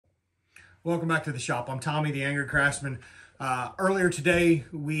Welcome back to the shop. I'm Tommy, the Angry Craftsman. Earlier today,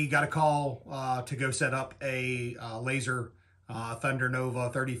 we got a call to go set up a laser Thunder Nova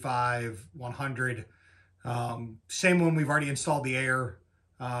 35-100. Same one, we've already installed the air.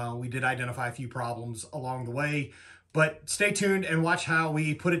 We did identify a few problems along the way, but stay tuned and watch how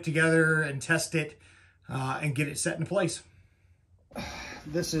we put it together and test it and get it set into place.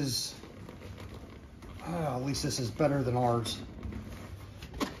 This is, at least this is better than ours.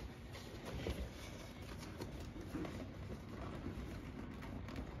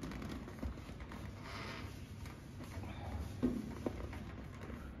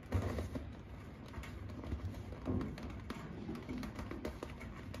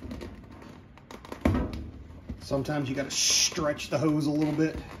 Sometimes you got to stretch the hose a little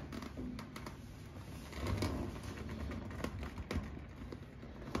bit.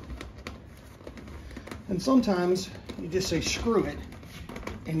 And sometimes you just say, screw it,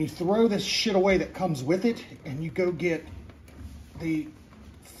 and you throw this shit away that comes with it, and you go get the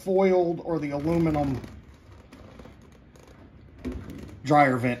foiled or the aluminum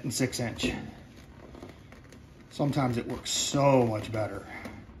dryer vent in 6-inch. Sometimes it works so much better.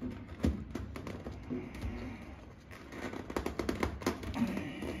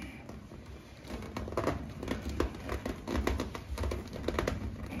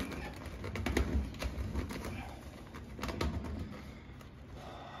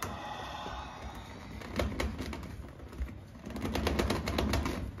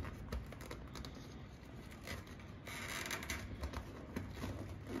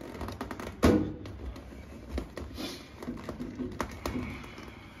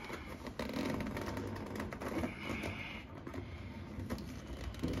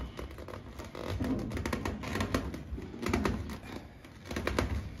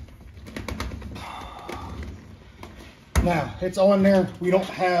 Now, it's on there. We don't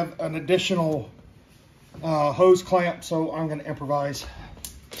have an additional hose clamp, so I'm going to improvise.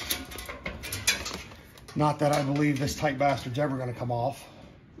 Not that I believe this tight bastard's ever going to come off.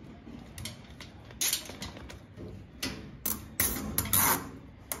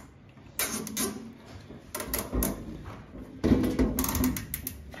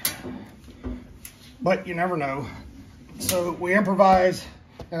 But you never know. So we improvise,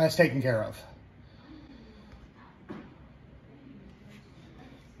 and that's taken care of.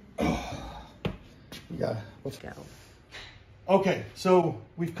 Yeah, let's go. Okay, so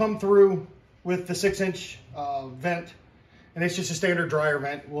we've come through with the 6-inch vent, and it's just a standard dryer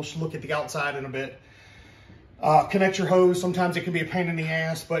vent. We'll look at the outside in a bit. Connect your hose. Sometimes it can be a pain in the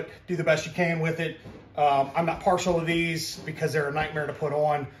ass, but do the best you can with it. I'm not partial to these because they're a nightmare to put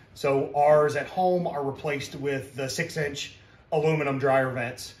on. So ours at home are replaced with the 6-inch aluminum dryer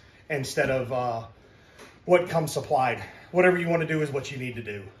vents instead of what comes supplied. Whatever you want to do is what you need to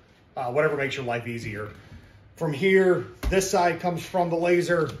do. Whatever makes your life easier. From here, this side comes from the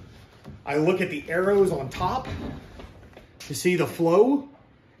laser. I look at the arrows on top to see the flow,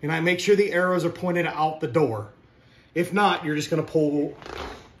 and I make sure the arrows are pointed out the door. If not, you're just going to pull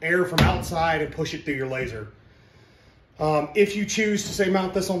air from outside and push it through your laser. If you choose to say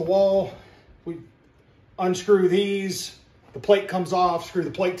mount this on the wall, we unscrew these, the plate comes off, screw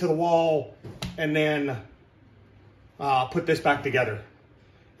the plate to the wall, and then put this back together.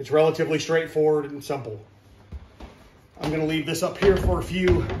 It's relatively straightforward and simple. I'm going to leave this up here for a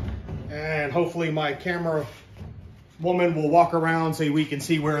few, and hopefully my camera woman will walk around so we can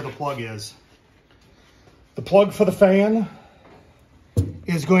see where the plug is. The plug for the fan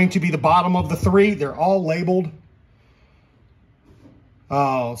is going to be the bottom of the 3. They're all labeled.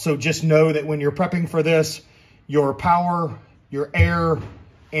 So just know that when you're prepping for this, your power, your air,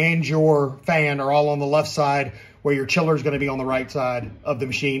 and your fan are all on the left side, where your chiller is going to be on the right side of the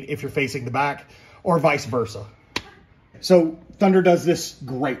machine if you're facing the back, or vice versa. So Thunder does this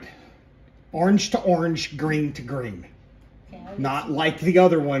great. Orange to orange, green to green. Not like the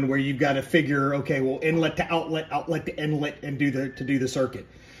other one where you've got to figure, okay, well, inlet to outlet, outlet to inlet, and do the circuit.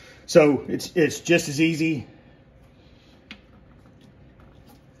 So it's just as easy.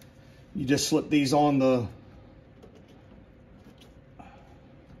 You just slip these on the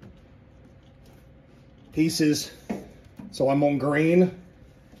pieces. So I'm on green.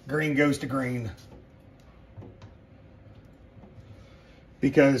 Green goes to green.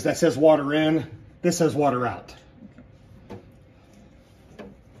 Because that says water in, this says water out.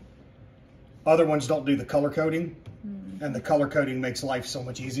 Other ones don't do the color coding, and the color coding makes life so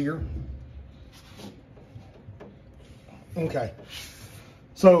much easier. Okay,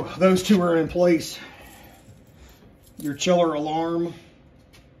 so those two are in place. Your chiller alarm.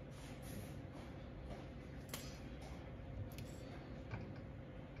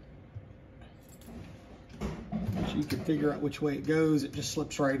 So you can figure out which way it goes. It just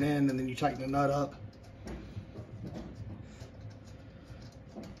slips right in, and then you tighten the nut up.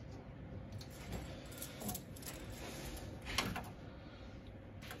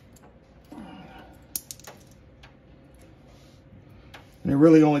 And it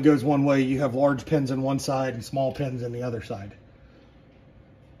really only goes one way. You have large pins on one side and small pins on the other side.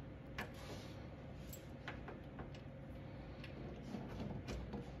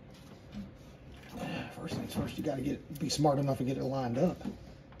 First things first, you got to be smart enough to get it lined up.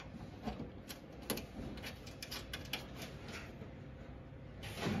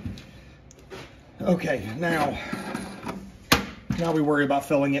 Okay, now we worry about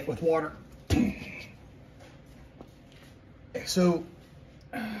filling it with water. So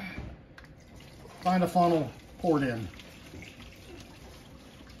find a funnel, pour it in.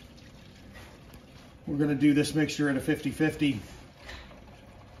 We're going to do this mixture at a 50-50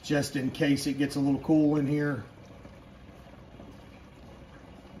 just in case it gets a little cool in here.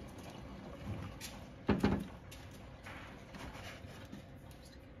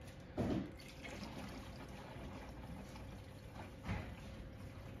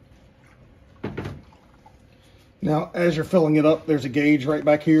 Now, as you're filling it up, there's a gauge right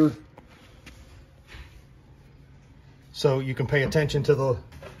back here. So you can pay attention to the,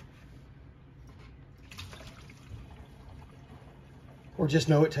 or just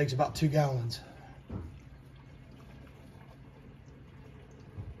know it takes about 2 gallons.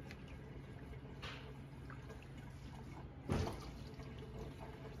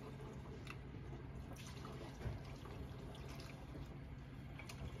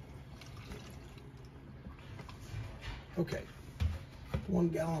 Okay, 1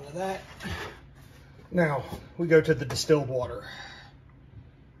 gallon of that. Now we go to the distilled water.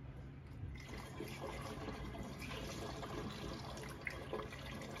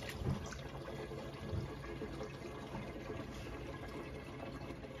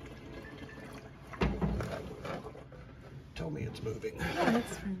 Tell me it's moving. Yeah,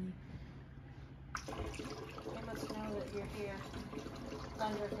 that's fine. They must know that you're here.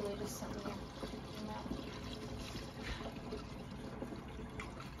 Thunder, they just sent me a email.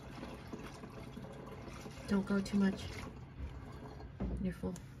 Don't go too much. You're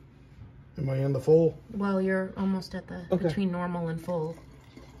full. Am I in the full? Well, you're almost at the between normal and full.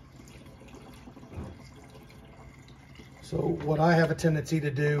 So what I have a tendency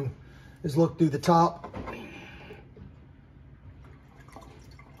to do is look through the top.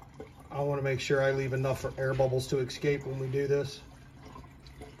 I want to make sure I leave enough for air bubbles to escape when we do this.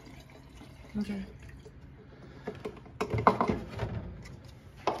 Okay.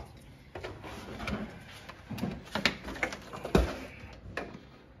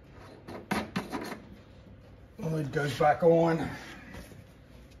 The lid goes back on.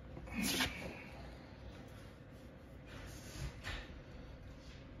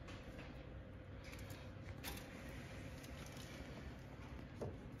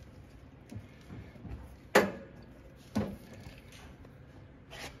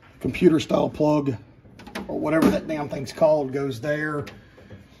 Computer style plug, or whatever that damn thing's called, goes there.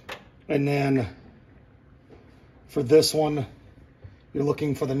 And then for this one, you're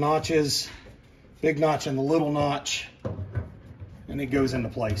looking for the notches, big notch and the little notch, and it goes into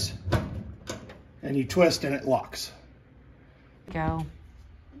place. And you twist and it locks. Go.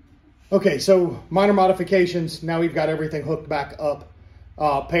 Okay, so minor modifications. Now we've got everything hooked back up.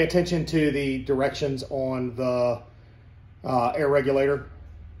 Pay attention to the directions on the air regulator.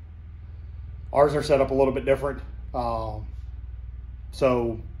 Ours are set up a little bit different. So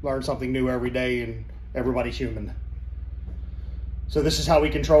learn something new every day, and everybody's human. So this is how we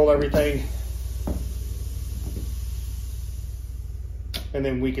control everything. And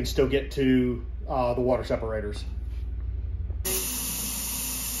then we can still get to the water separators.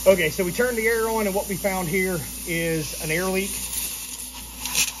 Okay, so we turned the air on, and what we found here is an air leak.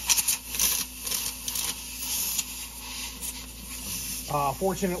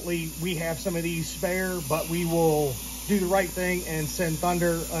 Fortunately, we have some of these spare, but we will do the right thing and send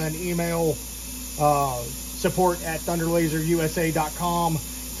Thunder an email, support@thunderlaserusa.com,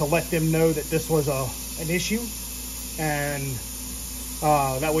 to let them know that this was an issue, and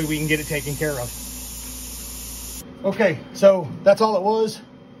that way we can get it taken care of. Okay, so that's all it was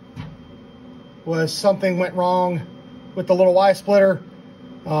something went wrong with the little Y splitter.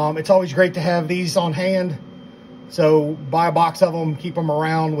 It's always great to have these on hand. So buy a box of them, keep them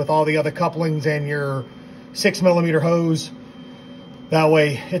around with all the other couplings and your 6mm hose. That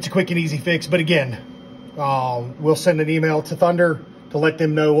way it's a quick and easy fix. But again, we'll send an email to Thunder to let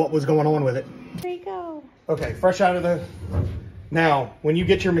them know what was going on with it. There you go. Okay, fresh out of the... Now, when you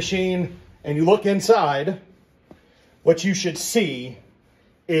get your machine and you look inside, what you should see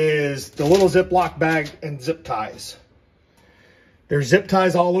is the little Ziploc bag and zip ties. There's zip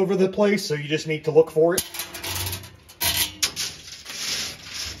ties all over the place, so you just need to look for it.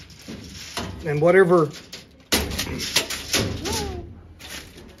 And whatever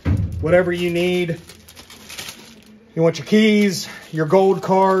you need, you want your keys, your gold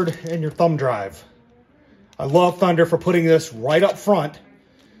card, and your thumb drive. I love Thunder for putting this right up front,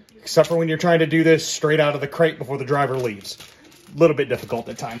 except for when you're trying to do this straight out of the crate before the driver leaves. A little bit difficult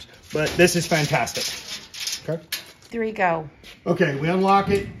at times, but this is fantastic. Okay. 3, go. Okay, we unlock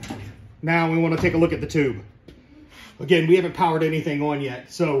it. Now we want to take a look at the tube. Again, we haven't powered anything on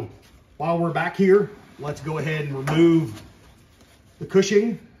yet, so while we're back here, let's go ahead and remove the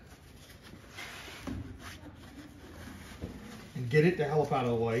cushing and get it the hell up out of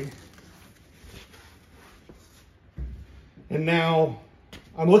the way. And now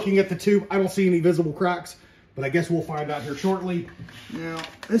I'm looking at the tube. I don't see any visible cracks, but I guess we'll find out here shortly. Now,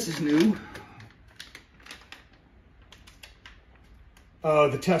 this is new.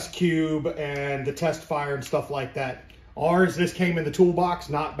 The test cube and the test fire and stuff like that. Ours, this came in the toolbox,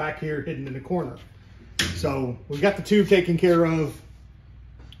 not back here hidden in the corner. So we've got the tube taken care of.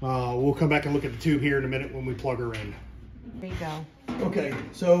 We'll come back and look at the tube here in a minute when we plug her in. There you go. Okay,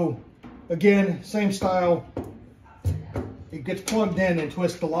 so again, same style. It gets plugged in and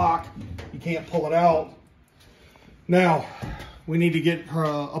twist the lock. You can't pull it out. Now, we need to get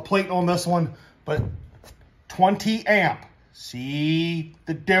a plate on this one, but 20 amp. See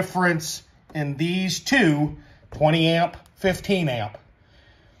the difference in these two, 20 amp, 15 amp.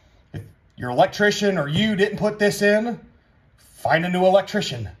 If your electrician or you didn't put this in, find a new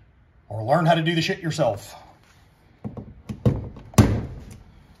electrician or learn how to do the shit yourself.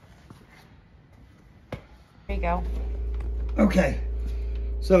 There you go. Okay,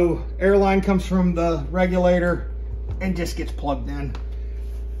 so air line comes from the regulator and just gets plugged in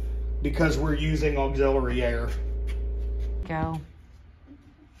because we're using auxiliary air. Go.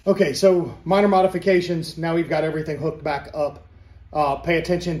 Okay, so minor modifications. Now we've got everything hooked back up. Pay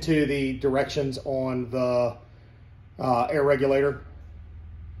attention to the directions on the air regulator.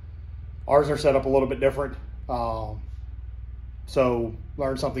 Ours are set up a little bit different. So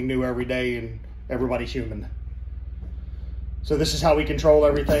learn something new every day, and everybody's human. So this is how we control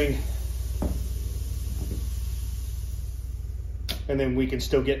everything. And then we can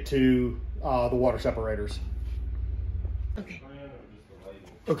still get to the water separators. Okay.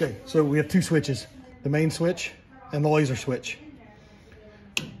 Okay, so we have two switches, the main switch and the laser switch.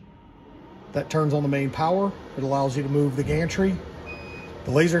 That turns on the main power. It allows you to move the gantry.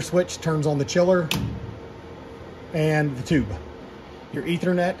 The laser switch turns on the chiller and the tube. Your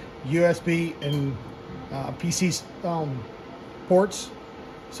Ethernet, USB, and PC ports.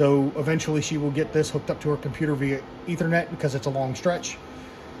 So eventually she will get this hooked up to her computer via Ethernet because it's a long stretch.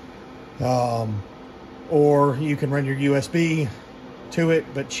 Or you can run your USB to it,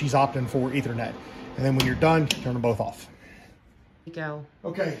 but she's opting for Ethernet. And then when you're done, turn them both off. There you go.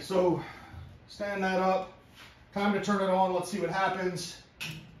 Okay, so stand that up. Time to turn it on. Let's see what happens.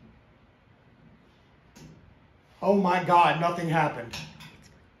 Oh my God, nothing happened.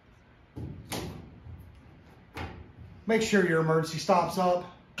 Make sure your emergency stop's up.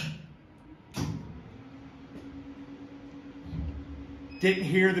 Didn't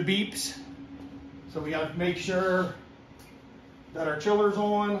hear the beeps. So we got to make sure that our chiller's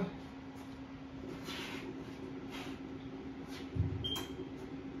on.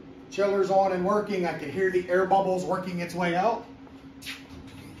 Chiller's on and working. I can hear the air bubbles working its way out.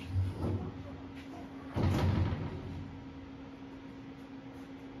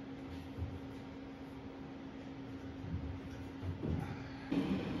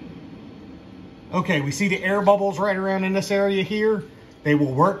 Okay, we see the air bubbles right around in this area here. They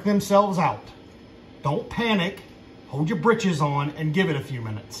will work themselves out. Don't panic. Hold your britches on and give it a few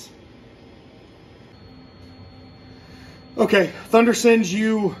minutes. Okay, Thunder sends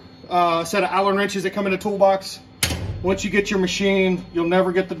you a set of Allen wrenches that come in a toolbox. Once you get your machine, you'll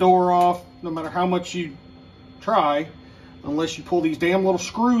never get the door off, no matter how much you try, unless you pull these damn little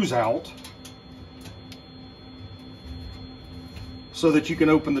screws out so that you can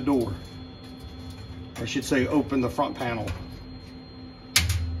open the door. I should say open the front panel.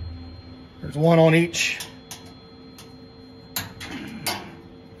 There's one on each.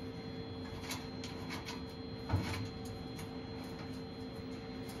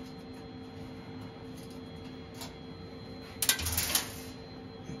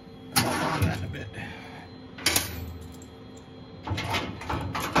 I'll on that in a bit.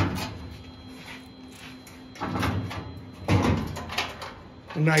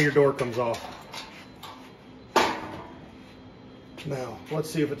 And now your door comes off. Now, let's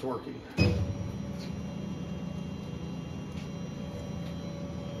see if it's working.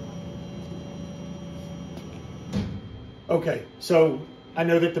 Okay, so I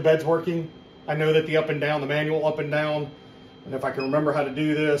know that the bed's working. I know that the up and down, the manual up and down, and if I can remember how to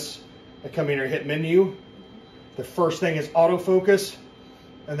do this, I come in here and hit menu. The first thing is autofocus,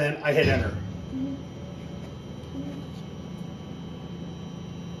 and then I hit enter.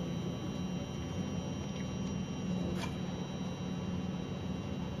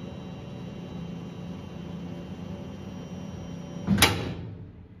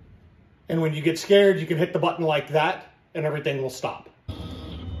 And when you get scared, you can hit the button like that and everything will stop.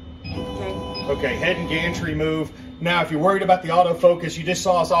 Okay, head and gantry move. Now, if you're worried about the autofocus, you just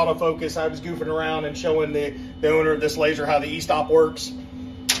saw us autofocus. I was goofing around and showing the owner of this laser how the e-stop works.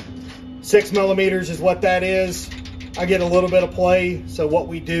 6 millimeters is what that is. I get a little bit of play. So what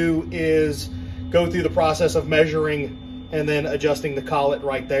we do is go through the process of measuring and then adjusting the collet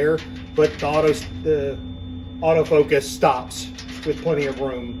right there. But the autofocus stops with plenty of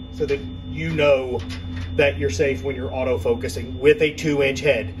room so that you know that you're safe when you're autofocusing with a 2-inch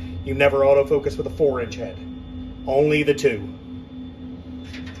head. You never autofocus with a 4-inch head. Only the 2.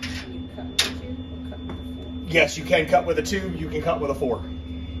 You cut with 2 or cut with a 4? Yes, you can cut with a 2, you can cut with a 4.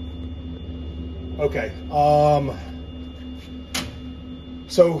 Okay.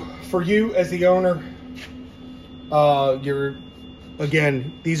 So for you as the owner,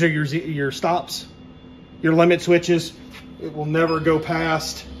 these are your stops, your limit switches. It will never go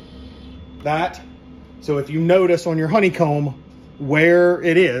past that. So if you notice on your honeycomb where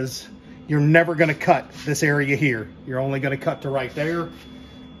it is, you're never going to cut this area here. You're only going to cut to right there.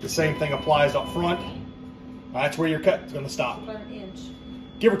 The same thing applies up front. That's where your cut is going to stop. About an inch.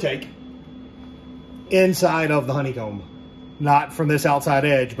 Give or take. Inside of the honeycomb. Not from this outside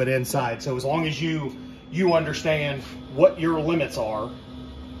edge, but inside. So as long as you understand what your limits are.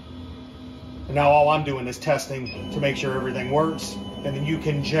 And now all I'm doing is testing to make sure everything works. And then you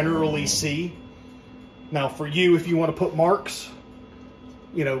can generally see. Now for you, if you want to put marks,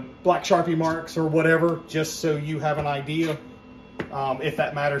 you know, black Sharpie marks or whatever, just so you have an idea, if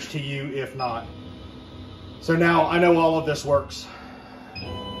that matters to you, if not. So now I know all of this works.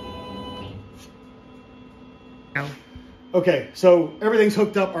 Okay, so everything's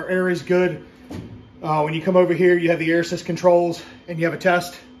hooked up, our air is good. When you come over here, you have the air assist controls and you have a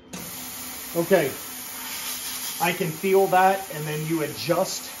test. Okay, I can feel that, and then you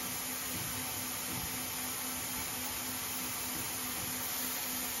adjust.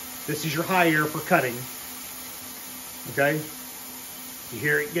 This is your high air for cutting. Okay, you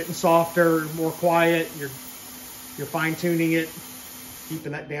hear it getting softer, more quiet. You're fine tuning it,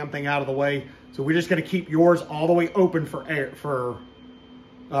 keeping that damn thing out of the way. So we're just going to keep yours all the way open for air for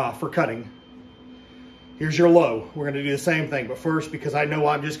cutting. Here's your low. We're going to do the same thing, but first, because I know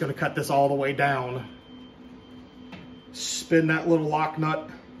I'm just going to cut this all the way down, spin that little lock nut.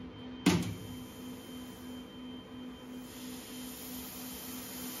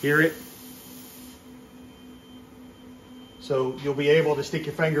 Hear it? So you'll be able to stick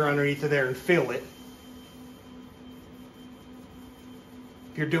your finger underneath of there and feel it.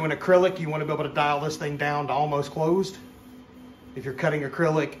 If you're doing acrylic, you want to be able to dial this thing down to almost closed. If you're cutting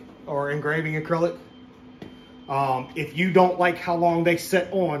acrylic or engraving acrylic. If you don't like how long they sit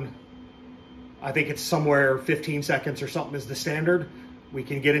on, I think it's somewhere 15 seconds or something is the standard. We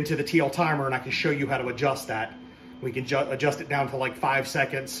can get into the TL timer and I can show you how to adjust that. We can adjust it down to like 5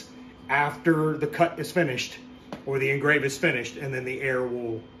 seconds after the cut is finished or the engrave is finished, and then the air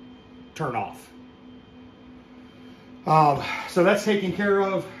will turn off. So that's taken care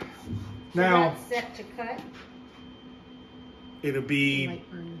of. Now, So that's set to cut? It'll be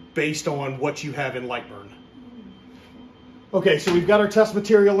based on what you have in Lightburn. Okay, so we've got our test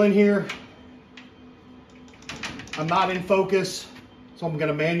material in here. I'm not in focus, so I'm going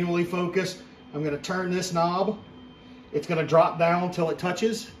to manually focus. I'm going to turn this knob. It's going to drop down until it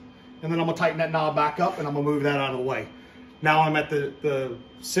touches, and then I'm going to tighten that knob back up, and I'm going to move that out of the way. Now I'm at the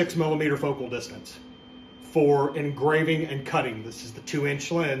 6 millimeter focal distance for engraving and cutting. This is the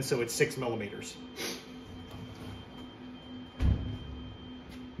 2-inch lens, so it's 6 millimeters.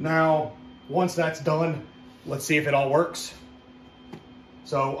 Now, once that's done, let's see if it all works.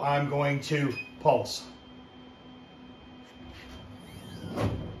 So I'm going to pulse.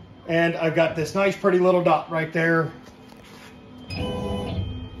 And I've got this nice pretty little dot right there.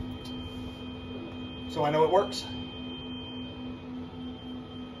 So I know it works.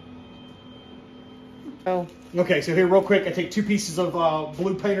 Oh. Okay, so here real quick, I take 2 pieces of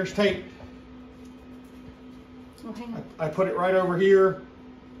blue painter's tape. Oh, hang on. I put it right over here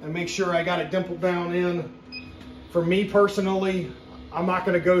and make sure I got it dimpled down in. For me personally, I'm not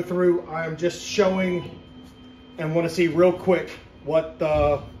going to go through. I'm just showing and want to see real quick what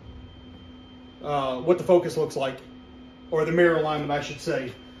the focus looks like, or the mirror alignment, I should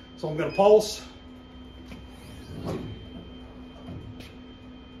say. So I'm going to pulse, and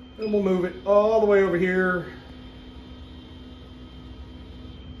we'll move it all the way over here.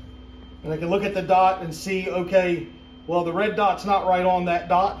 And I can look at the dot and see, okay, well, the red dot's not right on that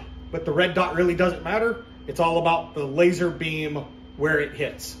dot, but the red dot really doesn't matter. It's all about the laser beam where it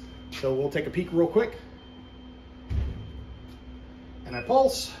hits. So we'll take a peek real quick. And I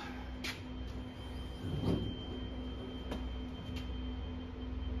pulse.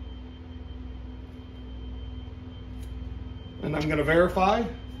 And I'm going to verify.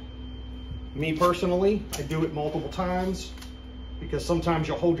 Me personally, I do it multiple times because sometimes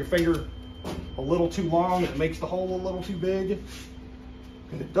you'll hold your finger a little too long and it makes the hole a little too big.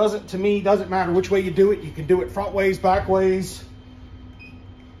 And it doesn't, to me, doesn't matter which way you do it. You can do it front ways, back ways.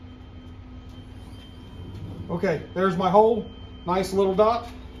 Okay, there's my hole. Nice little dot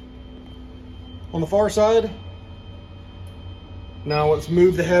on the far side. Now let's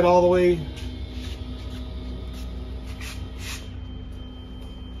move the head all the way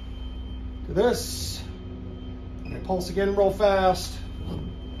to this. And I pulse again real fast.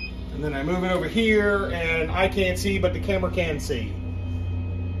 And then I move it over here, and I can't see, but the camera can see.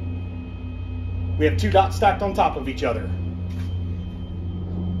 We have 2 dots stacked on top of each other.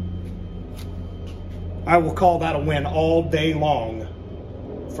 I will call that a win all day long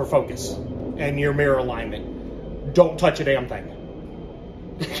for focus and your mirror alignment. Don't touch a damn thing.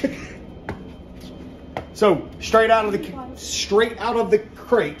 So straight out of the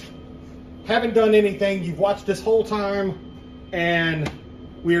crate, haven't done anything. You've watched this whole time, and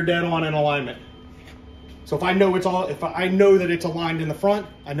we are dead on in alignment. So if I know that it's aligned in the front,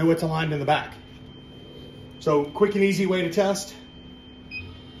 I know it's aligned in the back. So quick and easy way to test.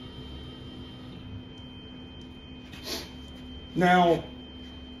 Now,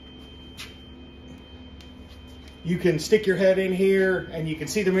 you can stick your head in here and you can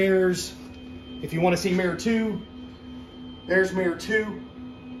see the mirrors. If you want to see mirror 2, there's mirror 2.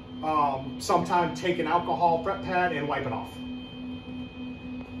 Sometime take an alcohol prep pad and wipe it off.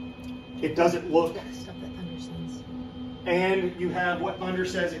 It doesn't look. Stuff that Thunder sends. And you have what Thunder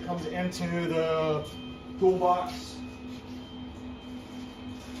says. It comes into the toolbox.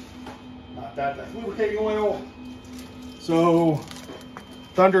 Not that, that's lubricating oil. So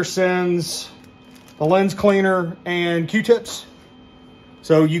Thunder sends the lens cleaner and Q-tips.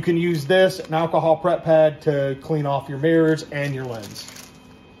 So you can use this, an alcohol prep pad, to clean off your mirrors and your lens.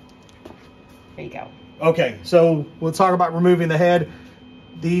 There you go. Okay, so we'll talk about removing the head.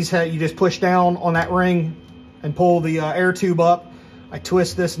 These you just push down on that ring and pull the air tube up. I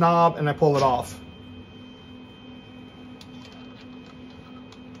twist this knob and I pull it off.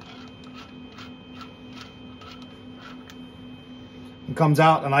 It comes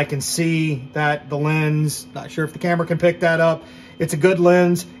out and I can see that the lens, not sure if the camera can pick that up. It's a good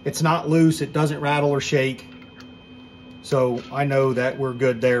lens. It's not loose. It doesn't rattle or shake. So I know that we're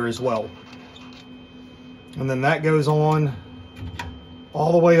good there as well. And then that goes on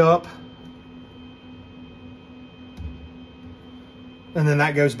all the way up. And then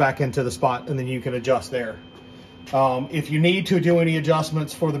that goes back into the spot, and then you can adjust there. If you need to do any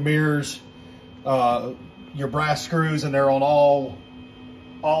adjustments for the mirrors, your brass screws, and they're on all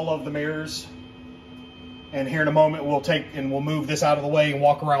of the mirrors. And here in a moment, we'll move this out of the way and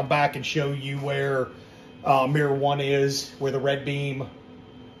walk around back and show you where mirror 1 is, where the red beam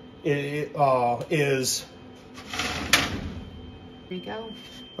is. There you go.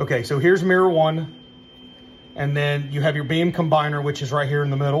 Okay, so here's mirror 1. And then you have your beam combiner, which is right here in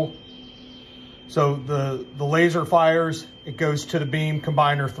the middle. So the laser fires, it goes to the beam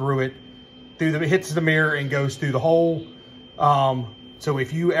combiner through it. It hits the mirror and goes through the hole. So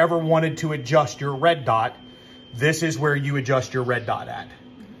if you ever wanted to adjust your red dot, this is where you adjust your red dot at,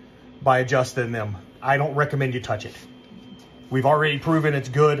 by adjusting them. I don't recommend you touch it. We've already proven it's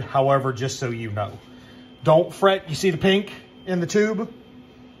good. However, just so you know, don't fret. You see the pink in the tube?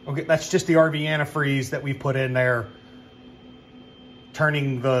 Okay, that's just the RV antifreeze that we put in there,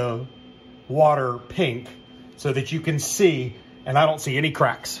 turning the water pink so that you can see, and I don't see any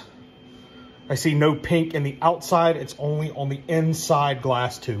cracks. I see no pink in the outside. It's only on the inside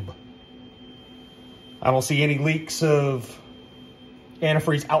glass tube. I don't see any leaks of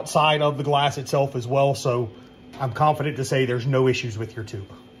antifreeze outside of the glass itself as well, so I'm confident to say there's no issues with your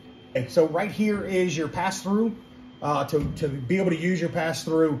tube. Okay, so right here is your pass-through. To be able to use your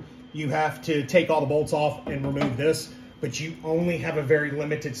pass-through, you have to take all the bolts off and remove this, but you only have a very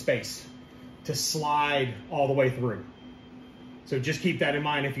limited space. to slide all the way through. So just keep that in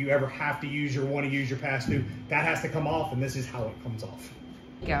mind if you ever have to use want to use your pass-through. That has to come off, and this is how it comes off.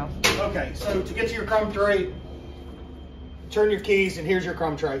 Go. Okay, so to get to your crumb tray, turn your keys, and here's your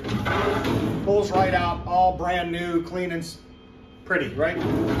crumb tray. Pulls right out, all brand new, clean and pretty, right?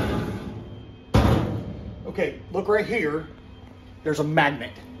 Okay, look right here. There's a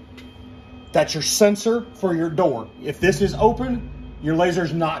magnet. That's your sensor for your door. If this is open, your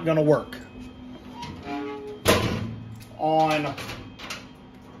laser's not gonna work. On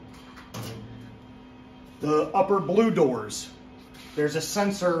the upper blue doors, there's a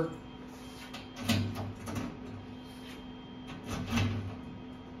sensor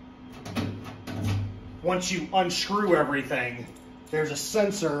once you unscrew everything, there's a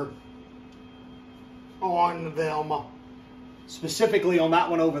sensor on them, specifically on that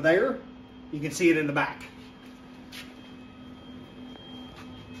one over there. You can see it in the back.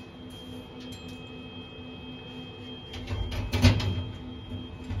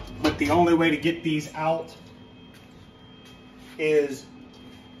 But the only way to get these out is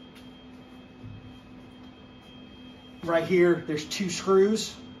right here. There's 2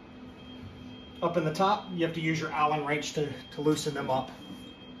 screws up in the top. You have to use your Allen wrench to loosen them up.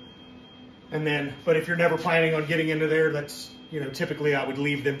 And then, but if you're never planning on getting into there, that's, you know, typically I would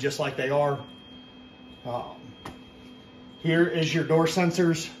leave them just like they are. Here is your door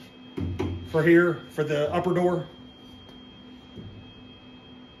sensors for here, for the upper door.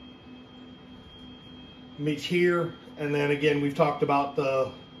 Meets here, and then again, we've talked about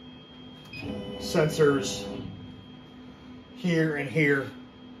the sensors here and here.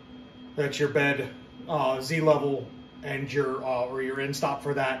 That's your bed Z level and your or your end stop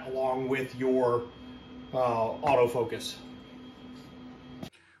for that, along with your autofocus.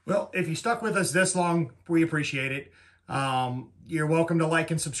 Well, if you stuck with us this long, we appreciate it. You're welcome to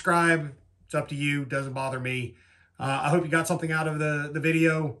like and subscribe. It's up to you. Doesn't bother me. I hope you got something out of the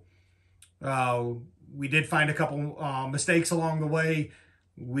video. We did find a couple mistakes along the way.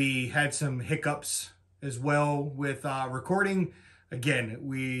 We had some hiccups as well with recording. Again,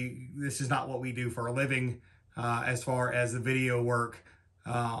 this is not what we do for a living as far as the video work.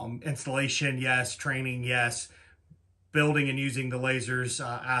 Installation, yes. Training, yes. Building and using the lasers,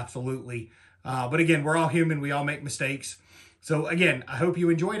 absolutely. But again, we're all human. We all make mistakes. So again, I hope you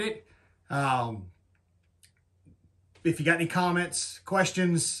enjoyed it. If you got any comments,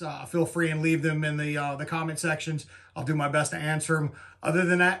 questions, feel free and leave them in the comment sections. I'll do my best to answer them. Other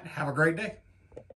than that, have a great day.